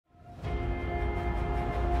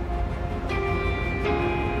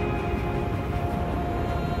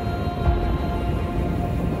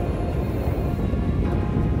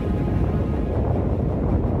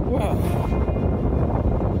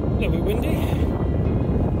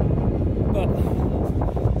but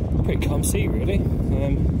pretty calm sea really.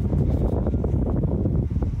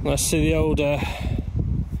 Nice to see the old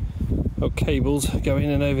cables going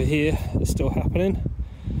in over here. It's still happening.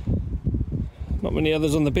 Not many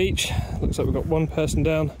others on the beach. Looks like we've got one person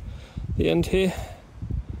down the end here,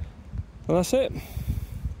 and that's it.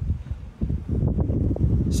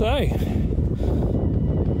 So,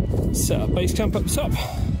 set up base camp up top,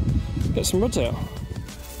 get some rods out.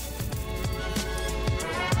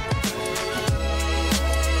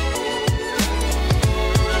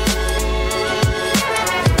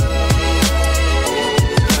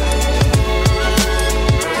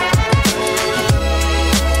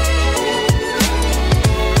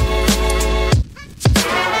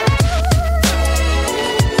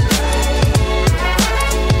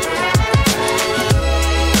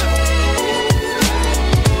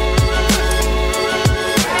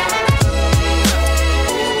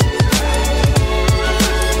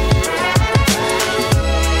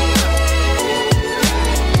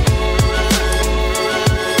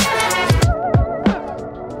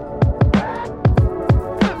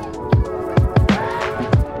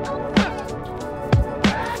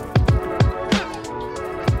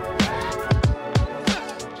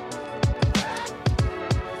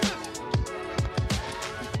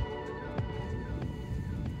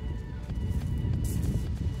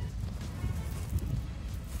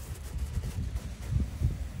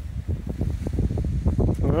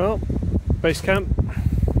 Well, base camp,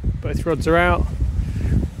 both rods are out,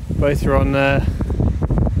 both are on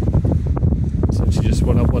essentially just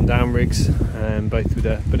one up, one down rigs, and both with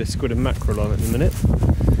a bit of squid and mackerel on at the minute,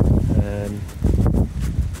 and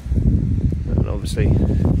obviously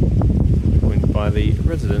joined by the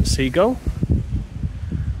resident seagull.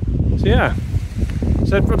 So yeah,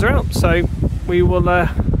 so rods are out, so we will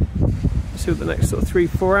see what the next sort of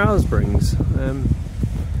 3-4 hours brings.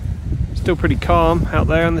 Still pretty calm out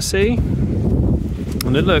there on the sea,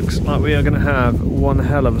 and it looks like we are going to have one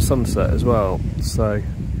hell of a sunset as well. So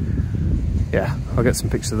yeah, I'll get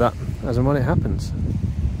some pictures of that as and when it happens.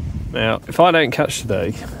 Now, if I don't catch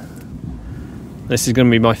today, this is going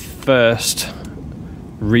to be my first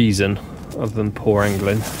reason other than poor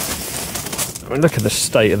angling. I mean, look at the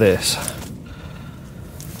state of this.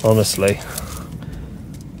 Honestly,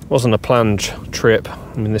 wasn't a planned trip.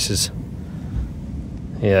 I mean, this is,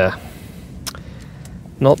 yeah,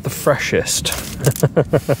 not the freshest.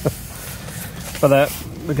 But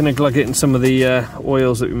we're going to glug it in some of the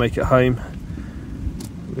oils that we make at home.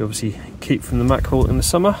 We obviously keep from the mackerel in the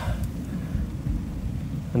summer,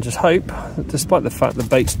 and just hope that despite the fact the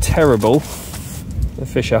bait's terrible, the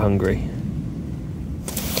fish are hungry.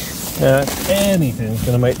 If anything's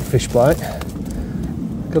going to make the fish bite,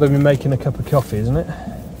 got to be making a cup of coffee, isn't it?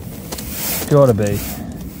 Got to be.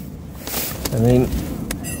 I mean,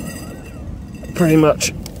 pretty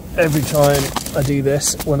much every time I do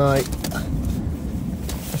this, when I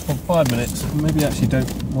just want 5 minutes, maybe actually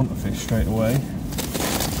don't want the fish straight away,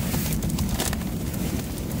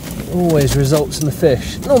 it always results in the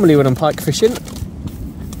fish. Normally when I'm pike fishing,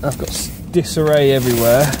 I've got disarray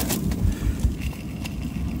everywhere,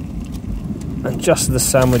 and just the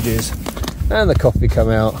sandwiches and the coffee come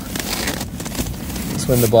out, that's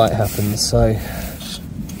when the bite happens. So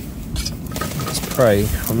let's pray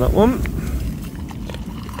on that one.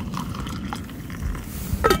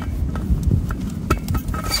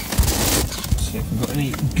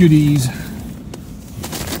 Any goodies.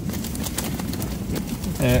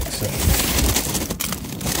 Excellent.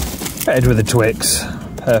 Fed with a Twix.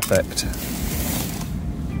 Perfect.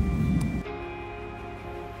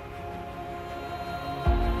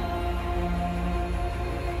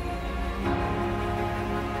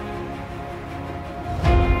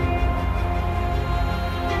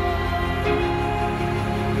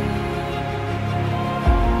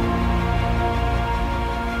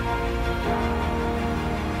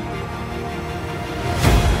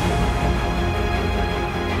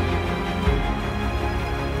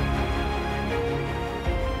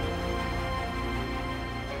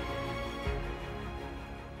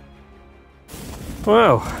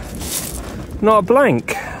 Wow, not a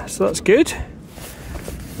blank, so that's good.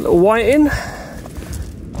 A little whiting.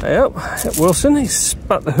 Yep, Wilson, he's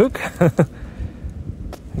spat the hook.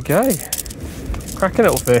 Okay, cracking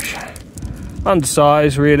little fish.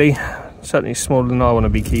 Undersized, really. Certainly smaller than I want to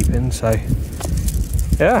be keeping, so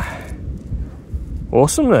yeah.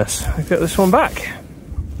 Awesomeness. I'll get this one back.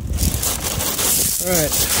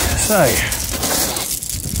 Right, so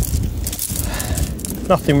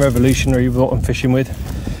nothing revolutionary with what I'm fishing with.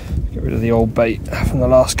 Get rid of the old bait from the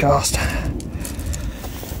last cast.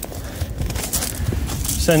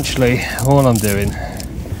 Essentially, all I'm doing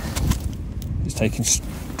taking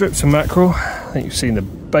strips of mackerel. I think you've seen the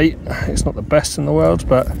bait. It's not the best in the world,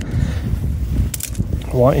 but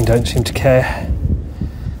whiting don't seem to care.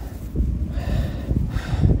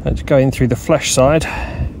 Let's go in through the flesh side,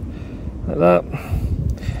 like that,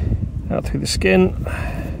 out through the skin.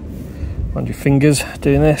 Mind your fingers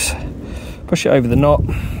doing this. Push it over the knot,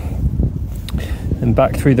 then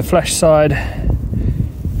back through the flesh side,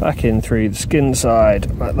 back in through the skin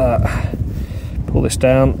side, like that. Pull this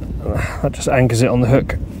down, that just anchors it on the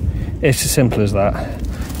hook. It's as simple as that.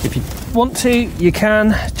 If you want to, you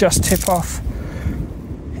can just tip off,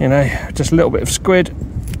 you know, just a little bit of squid,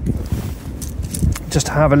 just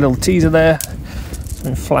to have a little teaser there,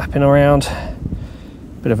 something flapping around,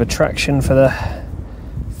 bit of attraction for the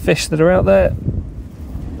fish that are out there.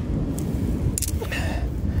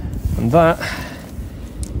 And that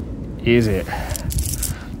is it.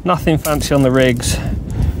 Nothing fancy on the rigs.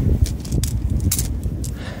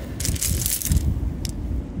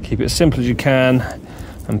 Keep it as simple as you can,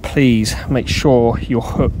 and please make sure your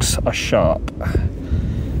hooks are sharp,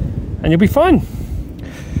 and you'll be fine.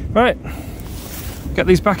 Right, get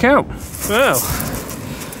these back out. Well,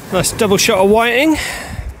 nice double shot of whiting.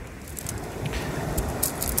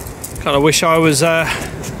 Kind of wish I was out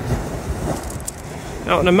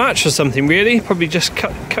on a match or something, really. Probably just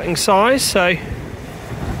cutting size. So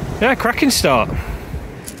yeah, cracking start.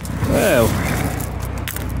 Well,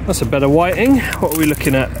 that's a better whiting. What are we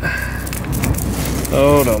looking at?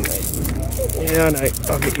 Hold on, mate. Yeah, I know.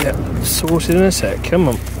 I'll get you sorted in a sec. Come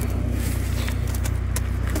on.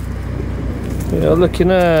 We are looking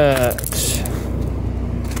at,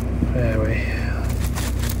 there we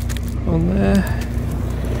on there.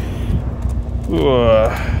 Ooh,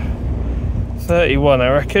 31, I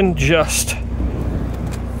reckon. Just,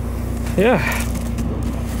 yeah,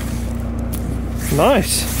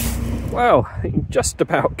 nice. Well, you can just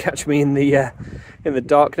about catch me in the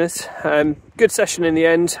darkness. Good session in the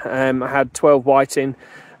end. I had 12 whiting,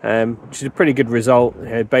 which is a pretty good result.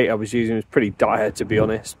 The bait I was using was pretty dire, to be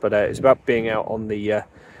honest, but it's about being out on the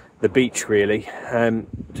beach, really. So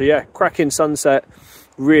yeah, cracking sunset,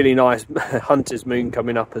 really nice hunter's moon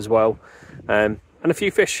coming up as well, and a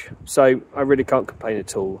few fish, so I really can't complain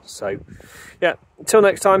at all. So yeah, until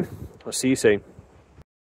next time, I'll see you soon.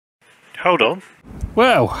 Hold on.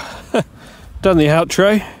 Well, done the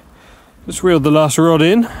outro. Just reeled the last rod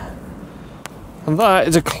in, and that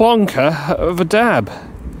is a clonker of a dab.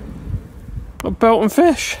 A Belton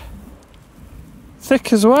fish,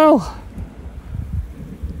 thick as well.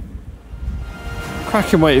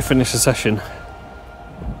 Cracking way to finish the session.